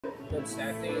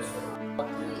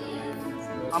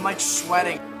I'm like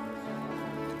sweating.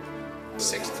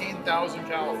 16,000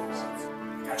 calories.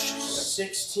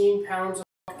 16 pounds of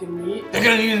fucking meat. They're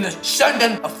gonna need to send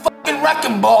in a fucking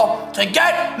wrecking ball to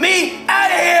get me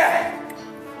out of here!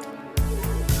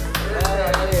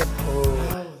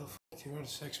 You run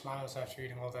 6 miles after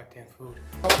eating all that damn food.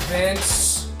 Oh,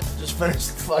 Vince. Just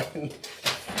finished the fucking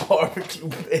barbecue,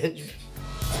 bitch.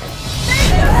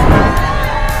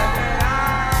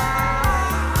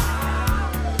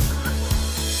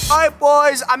 Alright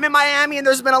boys, I'm in Miami and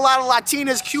there's been a lot of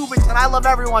Latinas, Cubans, and I love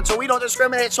everyone, so we don't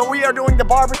discriminate, so we are doing the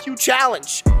barbecue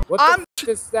challenge. What the f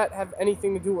does that have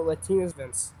anything to do with Latinas,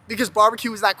 Vince? Because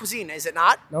barbecue is that cuisine, is it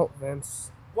not? No,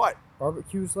 Vince. What?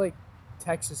 Barbecue's like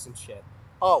Texas and shit.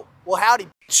 Oh, well howdy,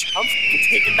 bitch. I'm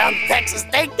taking down Texas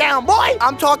Takedown, boy!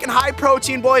 I'm talking high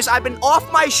protein, boys. I've been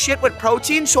off my shit with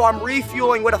protein, so I'm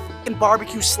refueling with a fucking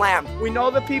barbecue slam. We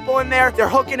know the people in there, they're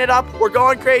hooking it up, we're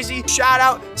going crazy. Shout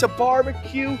out to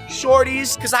barbecue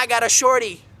shorties, cause I got a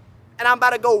shorty. And I'm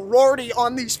about to go Rorty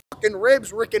on these fucking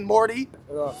ribs, Rick and Morty.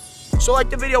 So like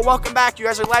the video, welcome back. You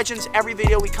guys are legends. Every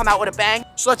video we come out with a bang.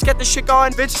 So let's get this shit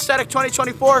going. Vince Aesthetic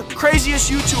 2024, craziest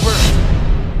YouTuber.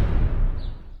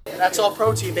 That's all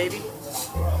protein, baby.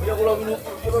 These are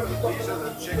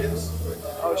the chickens.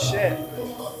 Oh shit.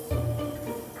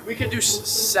 We could do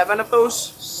 7 of those.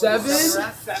 7?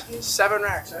 7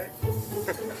 racks, right?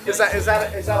 Is that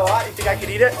a lot? You think I could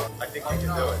eat it? I think you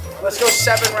can do it. Let's go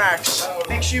 7 racks.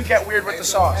 Make sure you get weird with the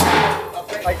sauce.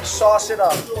 Like sauce it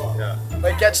up. Yeah.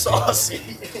 Like get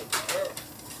saucy.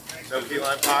 No key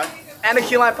lime pie? And a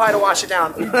key lime pie to wash it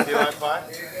down. Key lime pie?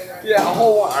 Yeah, a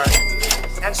whole one. All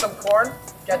right. And some corn.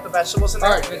 Get the vegetables in there.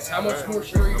 Alright, Vince, how much more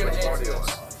sugar are you gonna add to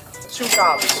this? 2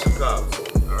 cobs. 2 cubs.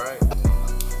 All right.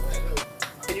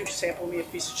 Can you sample me a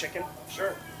piece of chicken?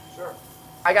 Sure. Sure.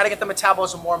 I gotta get the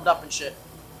metabolism warmed up and shit.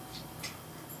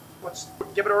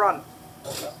 Give it a run.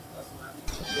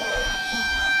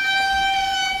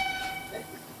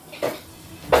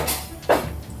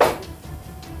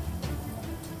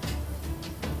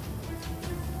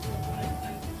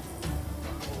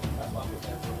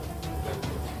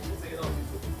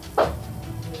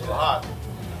 Hot.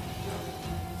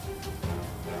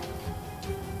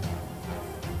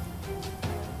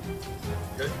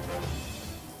 Good.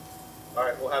 All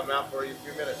right, we'll have them out for you in a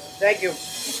few minutes. Thank you.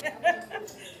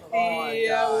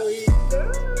 Yeah, we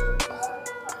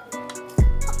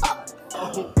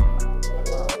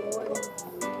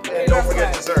And don't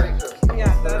forget dessert.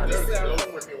 Yeah,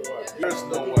 There's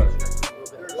no way.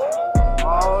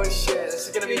 Oh shit, this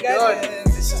is gonna be You good. guys-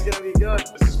 This is gonna be good.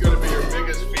 This is going to be your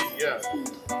biggest feat yet.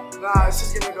 Nah, this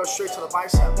is gonna go straight to the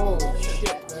bicep. holy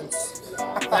shit, Vince.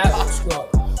 That looks good.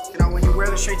 You know, when you wear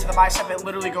the straight to the bicep, it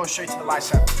literally goes straight to the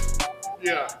bicep.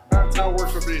 Yeah, that's how it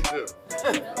works for me too.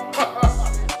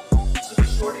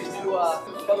 Shorty's new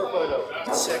cover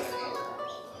photo. Sick.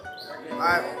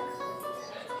 Alright.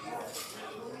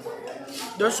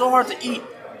 They're so hard to eat.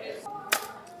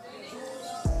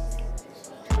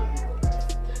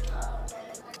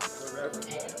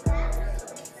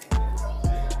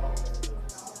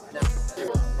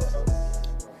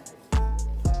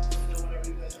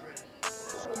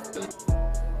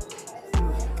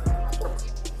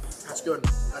 That's good.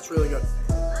 That's really good.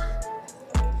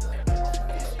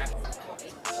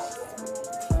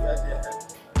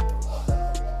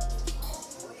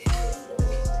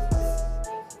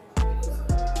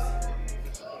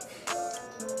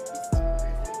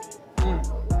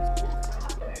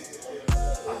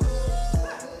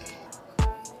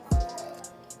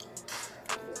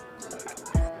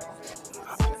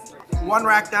 One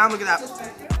rack down, look at that.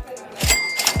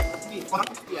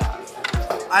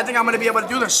 I think I'm gonna be able to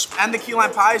do this. And the key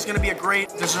lime pie is gonna be a great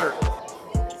dessert.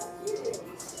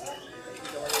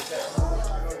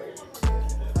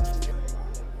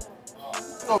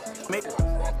 Oh,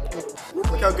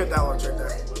 look how good that looks right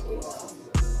there.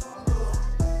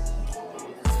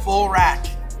 Full rack.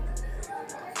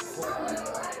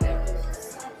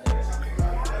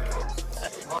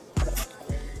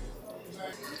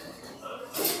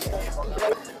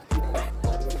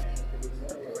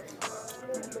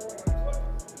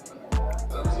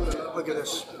 Look at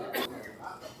this.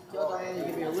 Tell Diane you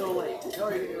give me a little late. Tell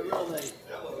her you give me a little late.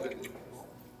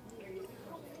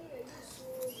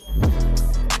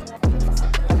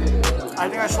 I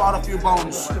think I swallowed a few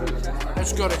bones.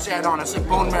 It's good, it's add on. It's like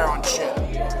bone marrow and shit.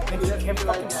 You can't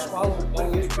fucking swallow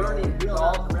bones.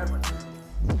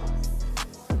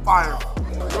 Fire.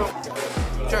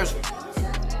 Cheers.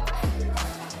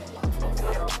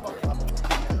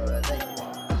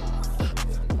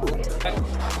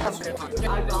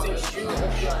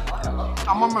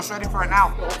 I'm almost ready for it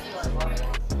now.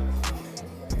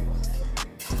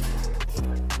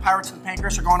 Pirates of the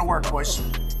Pancreas are going to work, boys.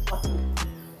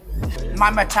 My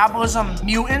metabolism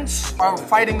mutants are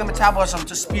fighting the metabolism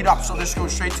to speed up, so this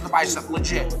goes straight to the bicep,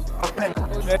 legit. Okay.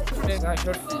 Not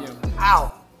good for you.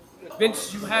 Ow.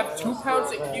 Vince, you have 2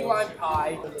 pounds of key lime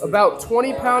pie, about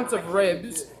 20 pounds of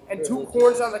ribs, and 2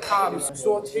 corns on the cob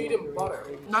sauteed in butter.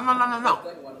 No.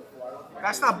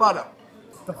 That's not butter.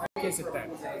 What the fuck is it then?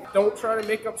 Don't try to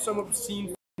make up some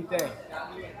obscene thing.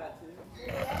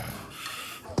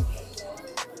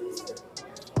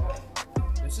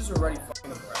 This is already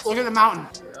fucking impressive. Look at the mountain.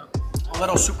 A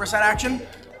little superset action.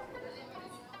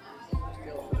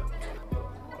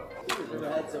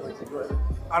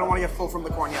 I don't want to get full from the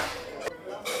corn yet.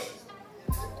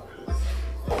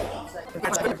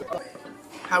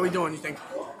 How we doing, you think?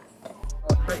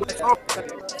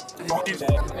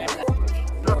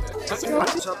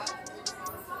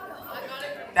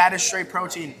 That is straight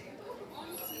protein.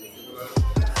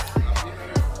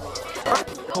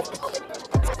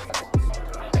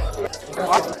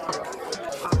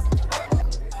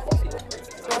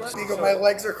 My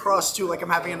legs are crossed too, like I'm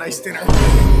having a nice dinner.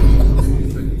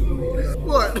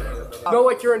 What? No,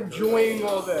 like you're enjoying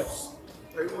all this.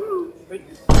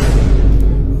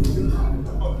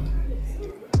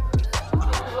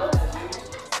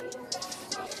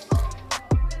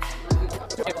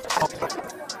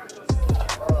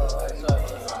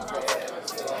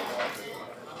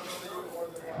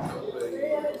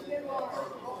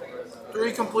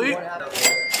 Three complete.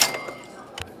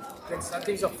 That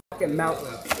thing's a fucking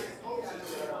mountain.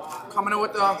 Coming in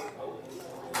with the...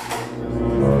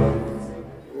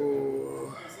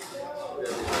 Ooh.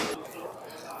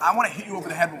 I want to hit you over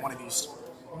the head with one of these.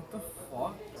 What the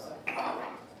fuck?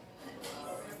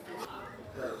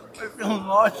 I feel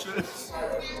nauseous.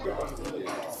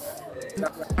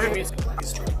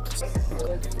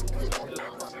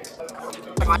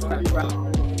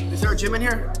 Is there a gym in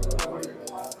here?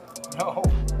 No.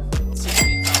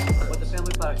 What the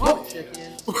family pack? Oh.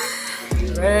 Chicken.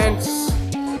 Vince.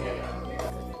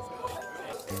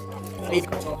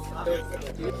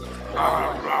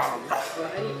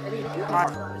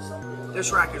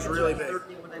 This rack is really big.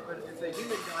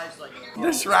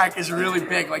 This rack is really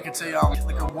big, like it's a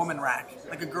woman rack,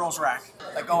 like a girl's rack.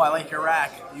 Like, oh, I like your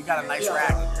rack. You got a nice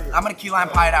rack. I'm gonna key lime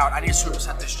pie it out. I need to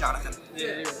superset this, Jonathan.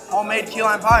 Homemade key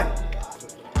lime pie.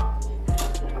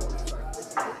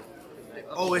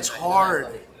 Oh, it's hard.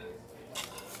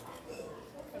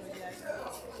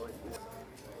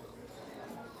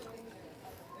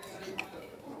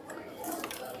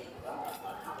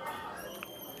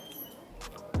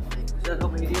 Does that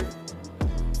help me here?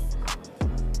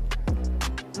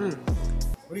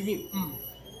 What do you mean?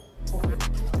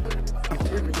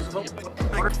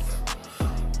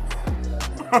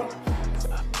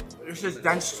 This is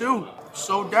dense too.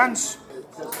 So dense.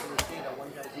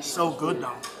 So good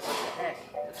though.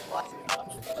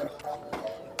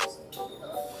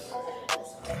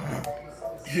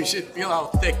 You should feel how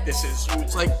thick this is.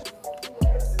 It's like,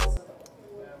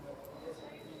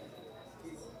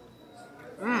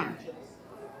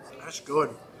 that's good.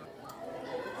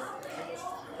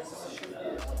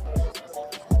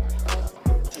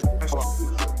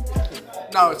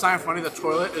 No, it's not funny. The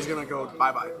toilet is gonna go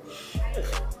bye-bye.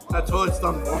 That toilet's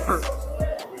done for.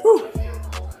 Whew.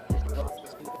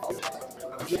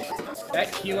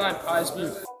 That key lime pie's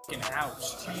being fucking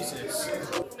house. Jesus.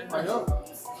 I know.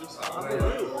 How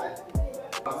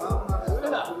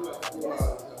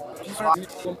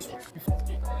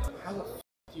the f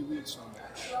do you eat so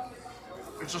much?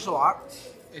 It's just a lot.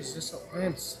 It's just a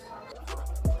Vince.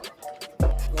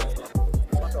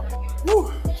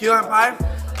 Woo! Key lime pie,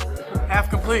 half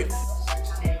complete.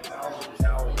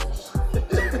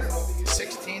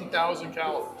 16,000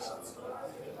 calories.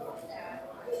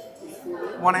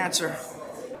 One answer.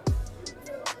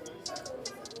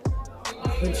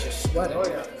 Vince, you're sweating. Oh,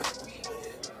 yeah.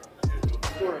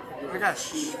 I gotta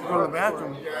go to the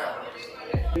bathroom.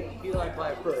 You like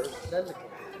pie first, then the cake.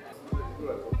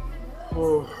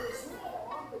 Whoa.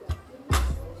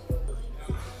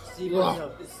 Steve,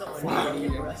 it's someone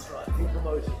in a restaurant. Big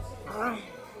promotions.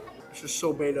 It's just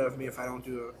so beta of me if I don't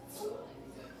do it.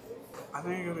 I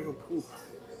think I gotta go poop.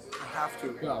 I have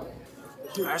to. No.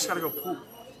 I just gotta go poop.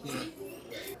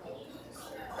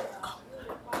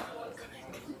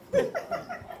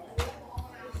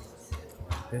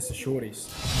 There's the shorties.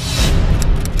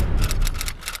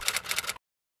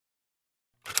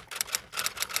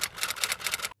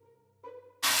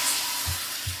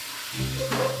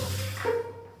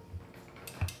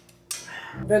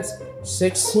 That's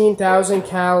 16,000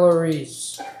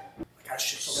 calories. I got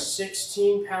shit.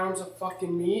 16 pounds of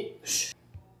fucking meat.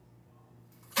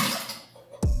 I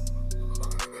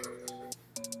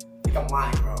think I'm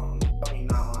lying, bro. I'm fucking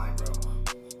not lying, bro.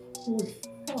 Holy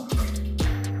fuck.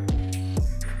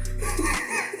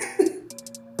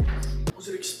 Was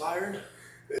it expired?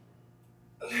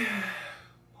 You're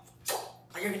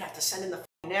gonna have to send in the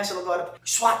fucking ass and I'll go to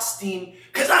SWAT team,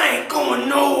 cause I ain't going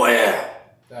nowhere.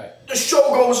 Right. The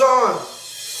show goes on.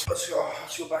 Let's go.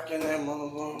 Let's go back in there,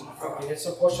 motherfucker. Okay, hit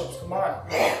some push-ups. Come on.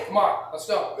 Come on. Let's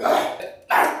go.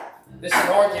 This is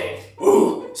our game.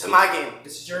 Ooh, it's my game.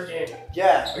 This is your game.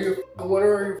 Yeah. Are you a winner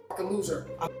or are you a fucking loser?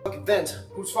 I'm fucking Vince.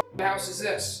 Whose fucking house is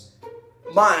this?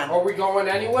 Mine. Are we going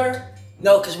anywhere?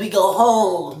 No, cause we go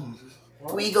home.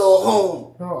 We go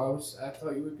home. No, I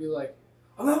thought you would be like,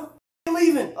 I'm not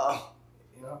leaving. Oh.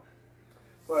 You know?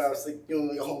 Well, I was thinking doing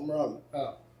like a home run.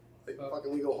 Oh. Like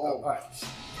fucking we go home. Alright.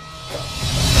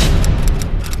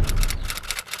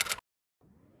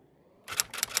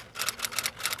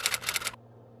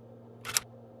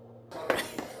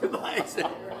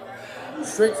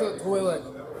 Straight to the toilet.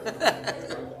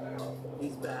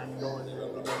 He's back. Going to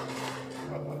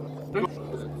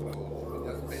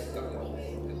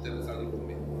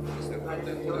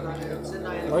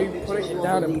Why are you putting it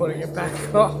down and putting it back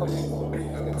up?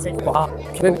 Take a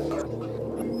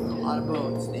a lot of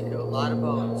bones, Nico. A lot of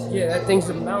bones. Yeah, that thing's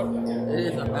a mountain.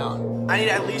 It is a mountain. I need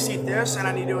to at least eat this, and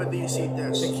I need to at least eat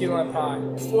this. The key lime pie.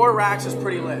 4 racks is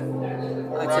pretty lit.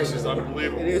 Racks is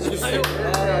unbelievable. It is.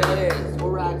 Yeah, it is. 4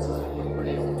 racks.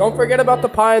 Don't forget about the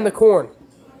pie and the corn.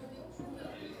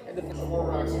 It is.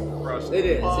 It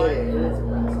is.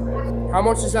 How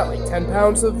much is that? Like 10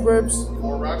 pounds of ribs?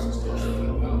 4 racks is still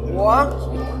What?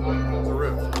 it's a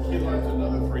rib.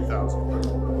 Another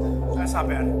 3,000. That's not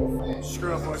bad.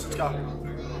 Screw it, boys. Let's go.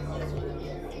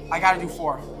 I gotta do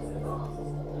 4.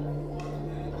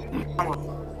 Come on.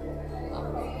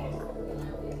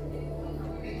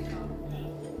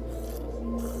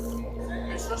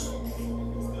 It's just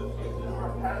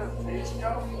repetitive taste,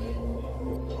 yo.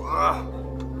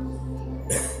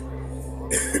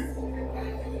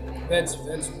 Vince,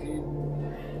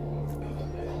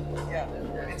 Yeah,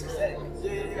 it's pathetic.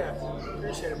 Yeah.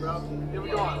 Appreciate it, bro. Here we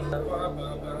go on.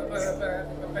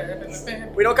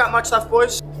 We don't got much left,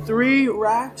 boys. 3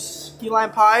 racks, key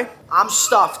lime pie. I'm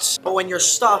stuffed. But when you're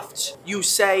stuffed, you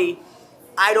say,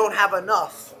 I don't have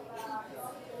enough.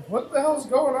 what the hell's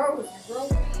going on with you, bro?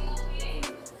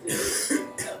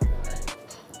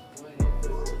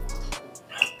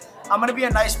 I'm gonna be a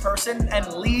nice person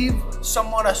and leave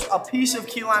someone a piece of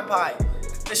key lime pie.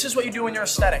 This is what you do when you're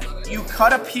aesthetic. You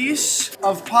cut a piece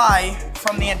of pie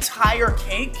from the entire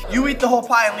cake. You eat the whole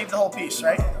pie and leave the whole piece,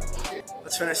 right?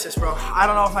 Let's finish this, bro. I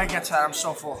don't know if I can get to that. I'm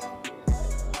so full.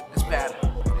 It's bad.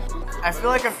 I feel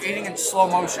like I'm eating in slow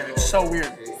motion. It's so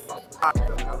weird.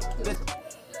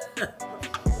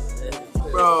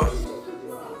 Bro,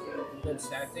 Vince,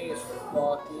 that thing is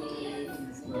fucking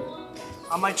huge, bro.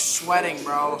 I'm like sweating,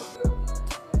 bro.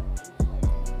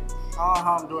 I don't know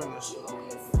how I'm doing this.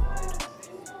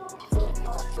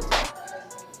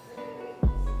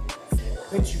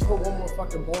 Vince, you put one more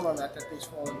fucking bone on that thing's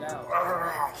falling down.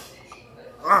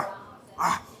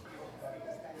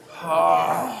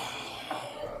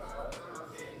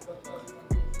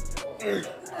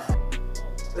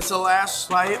 It's the last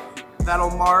bite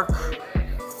that'll mark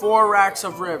 4 racks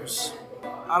of ribs.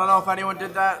 I don't know if anyone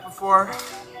did that before.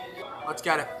 Let's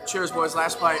get it. Cheers, boys.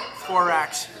 Last bite. 4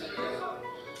 racks.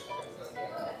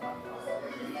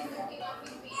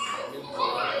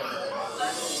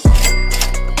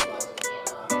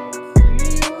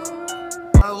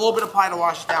 A little bit of pie to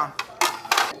wash it down.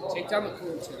 Take down the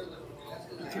corn too.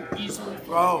 You can easily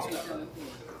Bro. take down the corn.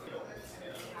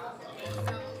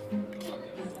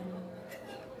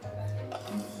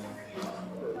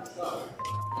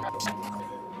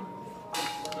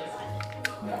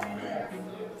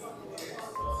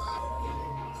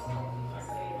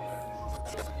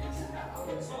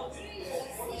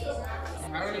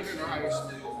 I don't even know how you're still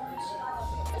doing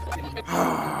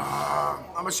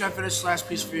I'm gonna try to finish this last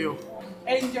piece for you.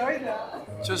 this. Enjoy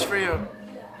that. Just for you.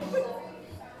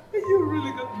 You're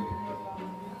really good.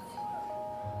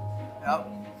 Yep.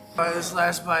 Alright, this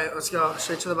last bite. Let's go.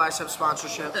 Straight to the bicep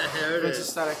sponsorship. There it Vince is.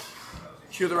 Aesthetic.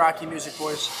 Cue the Rocky music,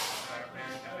 boys.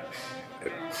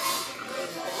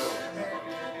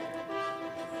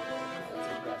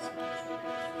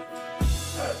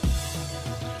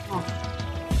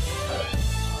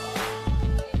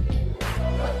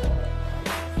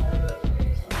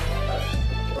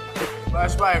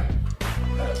 Last bite.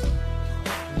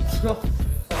 Oh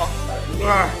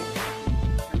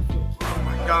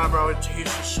my god, bro, it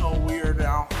tastes so weird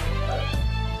now.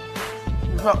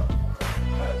 I'm done.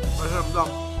 I'm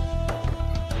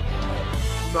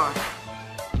done.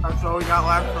 That's all we got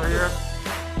left for here.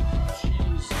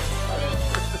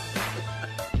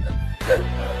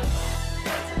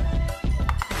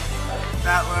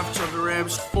 That left of the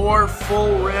ribs, 4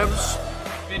 full ribs.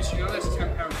 Bitch, you know that's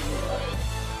 10 pounds of meat.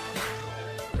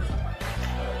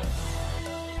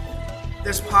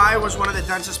 This pie was one of the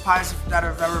densest pies that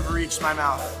have ever reached my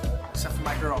mouth, except for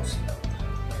my girls.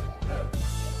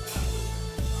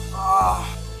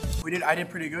 I did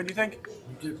pretty good, you think?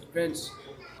 You did, Vince.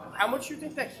 How much do you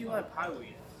think that key lime pie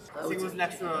weighed? I think it was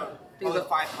next to about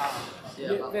 5 pounds.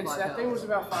 Yeah, about Vince, 5 that pounds. thing was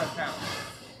about 5 pounds.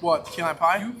 What, key lime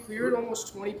pie? You cleared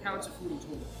almost 20 pounds of food in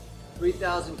total.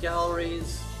 3,000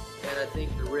 calories, and I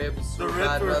think the ribs The were ribs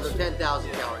about were- another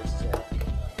 10,000 calories. Yeah.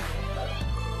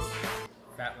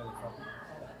 Fat motherfucker.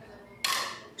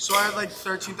 So I had like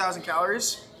 13,000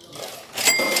 calories.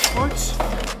 What?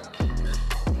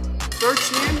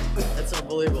 13? That's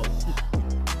unbelievable.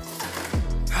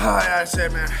 Yeah, that's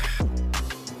it, man.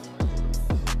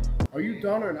 Are you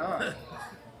done or not?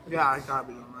 Yeah, I gotta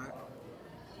be done,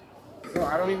 right? Bro,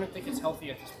 I don't even think it's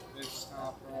healthy at this point.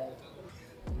 Stop, bro.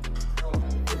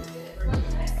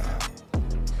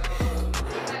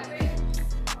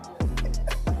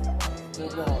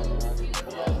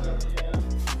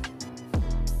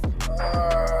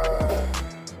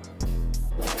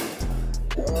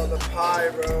 Oh, the pie,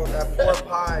 bro. That poor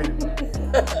pie.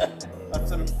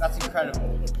 That's incredible.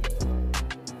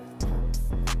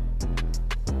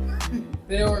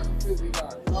 They are completely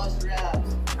gone. Lost your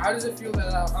abs. How does it feel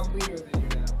that I'm leaner than you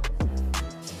now?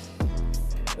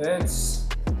 Vince.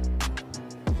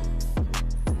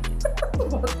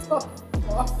 What the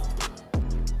fuck?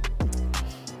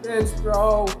 Vince,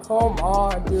 bro, come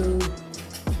on, dude.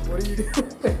 What are you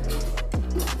doing?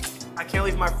 I can't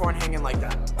leave my corn hanging like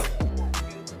that.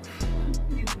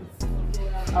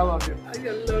 I love you. I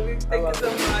love you. Thank you so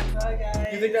much. Bye, guys.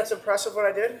 You think that's impressive what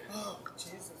I did? Oh,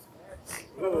 Jesus.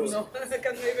 Ooh. No, I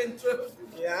can't even trust.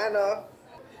 Yeah, I know.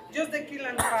 Just the key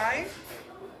lime pie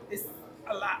is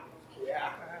a lot.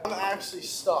 Yeah. I'm actually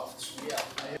stuffed. Yeah.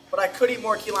 But I could eat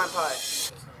more key lime pie.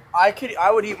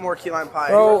 I would eat more key lime pie.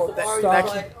 Bro, That-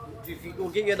 stop. that- We'll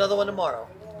get you another one tomorrow.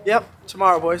 Yep,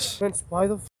 tomorrow, boys. Vince, why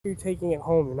the f are you taking it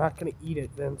home? You're not gonna eat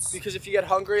it, Vince. Because if you get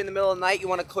hungry in the middle of the night, you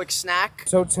want a quick snack.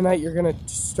 So tonight you're gonna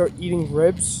start eating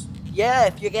ribs? Yeah,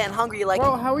 if you're getting hungry, you're like,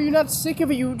 Bro, how are you not sick of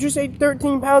it? You just ate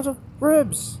 13 pounds of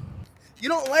ribs. you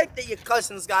don't like that your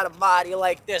cousin's got a body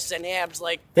like this and abs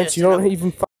like Vince, this. you don't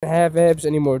even fucking have abs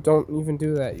anymore. Don't even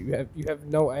do that. You have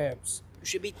no abs. You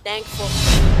should be thankful.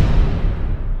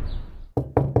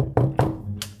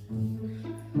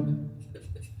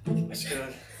 That's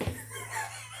good.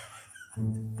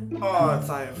 Oh, it's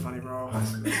not even funny, bro.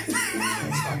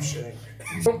 Stop shitting.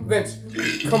 Vince,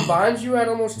 combined you had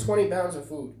almost 20 pounds of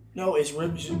food. No, is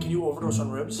ribs? Can you overdose on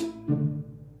ribs?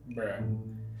 Bruh.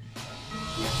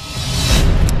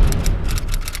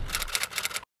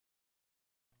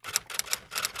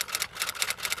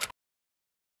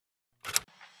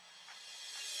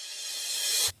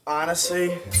 Honestly,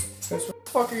 Vince, what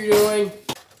the fuck are you doing?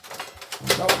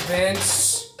 No,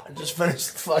 Vince. I just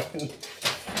finished the fucking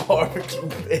barbecue,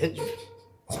 bitch.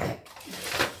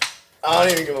 I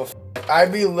don't even give a f.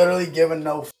 I'd be literally giving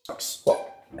no fucks. Why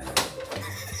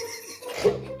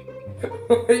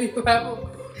do you have a...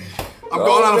 I'm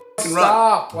going on a fucking run.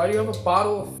 Stop. Why do you have a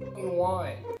bottle of fucking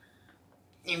wine?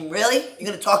 Really? You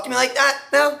gonna talk to me like that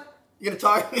now? You gonna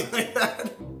talk to me like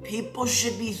that? People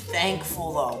should be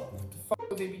thankful though. What the fuck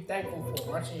would they be thankful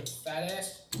for? Watching you fat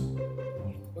ass?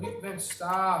 What do you... Vince,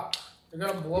 stop. You're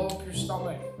gonna blow up your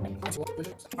stomach.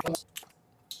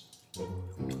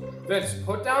 Vince,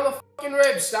 put down the fucking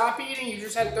ribs. Stop eating. You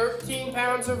just had 13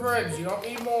 pounds of ribs. You don't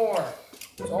need more.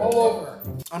 It's all over.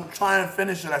 I'm trying to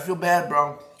finish it. I feel bad,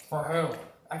 bro. For who?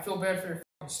 I feel bad for your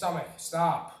fucking stomach.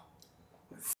 Stop.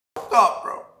 Fucked up,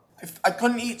 bro. I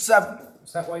couldn't eat 7.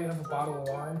 Is that why you have a bottle of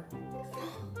wine?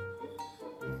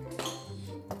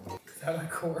 Is that a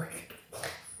cork?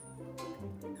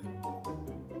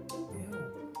 Ew.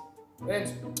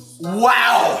 Vince.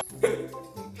 Wow.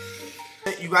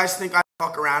 You guys think I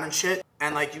fuck around and shit,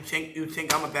 and like you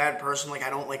think I'm a bad person, like I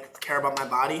don't like care about my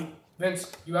body.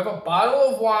 Vince, you have a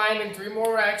bottle of wine and 3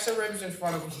 more racks of ribs in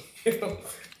front of you.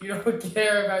 You don't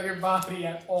care about your body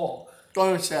at all. Don't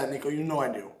even say that, Nico. You know I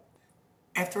do.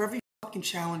 After every fucking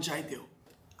challenge I do,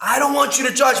 I don't want you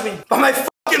to judge me by my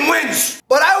fucking wins,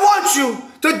 but I want you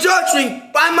to judge me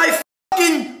by my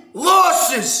fucking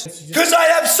losses, because I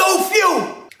have so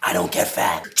few. I don't get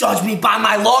fat. Judge me by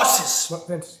my losses. What,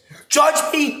 Vince? Judge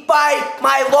me by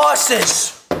my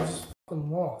losses.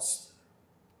 fucking lost.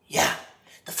 Yeah,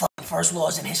 the fucking first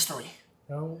laws in history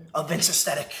No. of Vince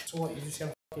Aesthetic. So what, you just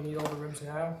gonna fucking eat all the ribs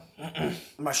now? I'm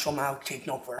gonna show them how to take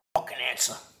no for a fucking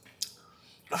answer.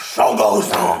 The show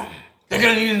goes on. They're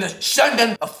gonna need to send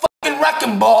in a fucking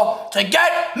wrecking ball to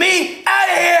get me out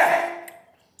of here.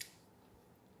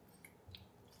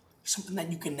 Something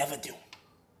that you can never do.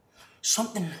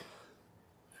 Something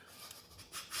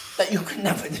that you can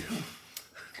never do.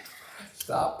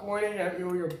 Stop pointing at me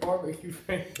with your barbecue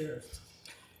fingers.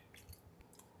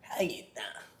 I eat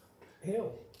that.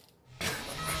 Ew.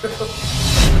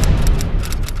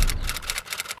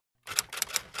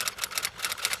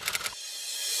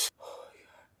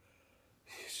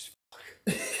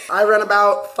 I ran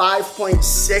about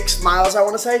 5.6 miles, I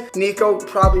want to say. Nico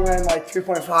probably ran like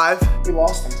 3.5. We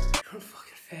lost him. You're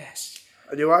fucking fast.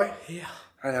 Do I? Yeah.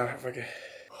 I know. Okay.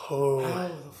 Oh. How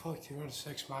the fuck do you run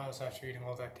 6 miles after eating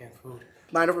all that damn food?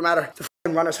 Mind over matter. The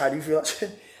fucking runners high. Do you feel that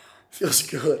shit? Feels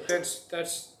good.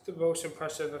 That's the most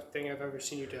impressive thing I've ever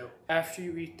seen you do. After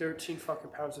you eat 13 fucking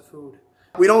pounds of food.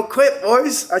 We don't quit,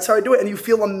 boys. That's how I do it, and you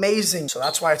feel amazing. So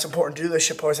that's why it's important to do this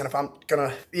shit, boys. And if I'm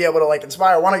gonna be able to like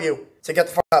inspire one of you to get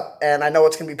the fuck up, and I know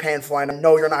it's gonna be painful, and I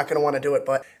know you're not gonna want to do it,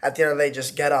 but at the end of the day,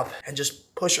 just get up and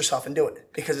just push yourself and do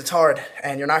it because it's hard,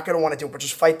 and you're not gonna want to do it, but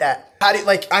just fight that. How do you,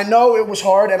 like? I know it was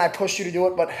hard, and I pushed you to do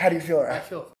it, but how do you feel? I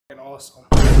feel fucking awesome.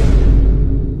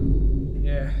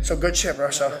 Yeah. So good shit, bro.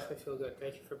 I So definitely feel good.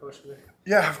 Thank you for pushing me.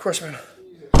 yeah, of course, man.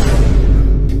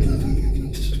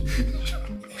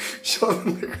 Show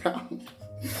them the ground.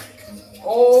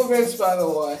 All this, by the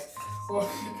way.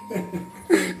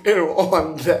 In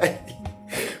one day.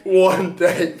 One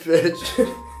day, bitch.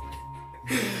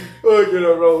 Look at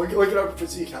her, bro. Look at our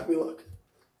physique. Happy look.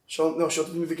 Show them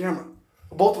through the camera.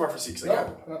 Both of our physiques.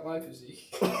 No, not my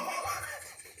physique.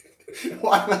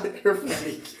 Why not your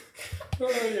physique? Oh,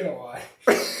 you know why.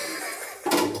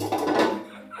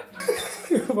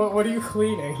 What are you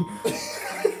cleaning?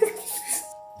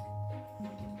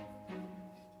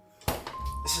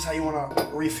 This is how you want to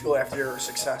refuel after your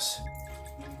success.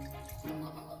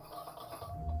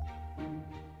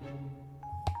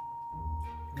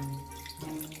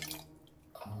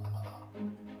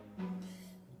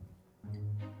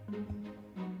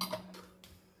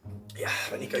 Yeah,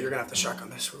 but Nico, you're gonna have to shotgun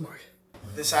this real quick.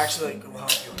 This actually will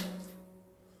help you.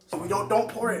 So we don't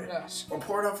pour it. Yes. Or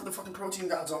pour it out for the fucking protein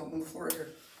gods on the floor right here.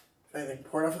 If anything,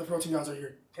 pour it out for the protein gods right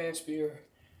here. Pants beer.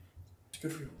 It's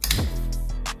good for you.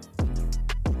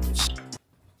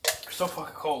 It's so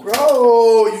fucking cold.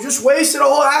 Bro, you just wasted a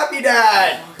whole Happy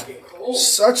Dad. Cold.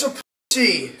 Such a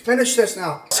pussy. Finish this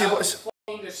now. See boys.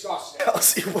 Disgusting. I'll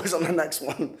see you boys on the next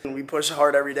one. We push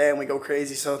hard every day and we go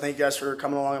crazy. So thank you guys for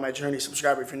coming along on my journey.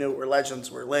 Subscribe if you're new. We're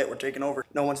legends. We're lit. We're taking over.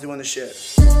 No one's doing this shit.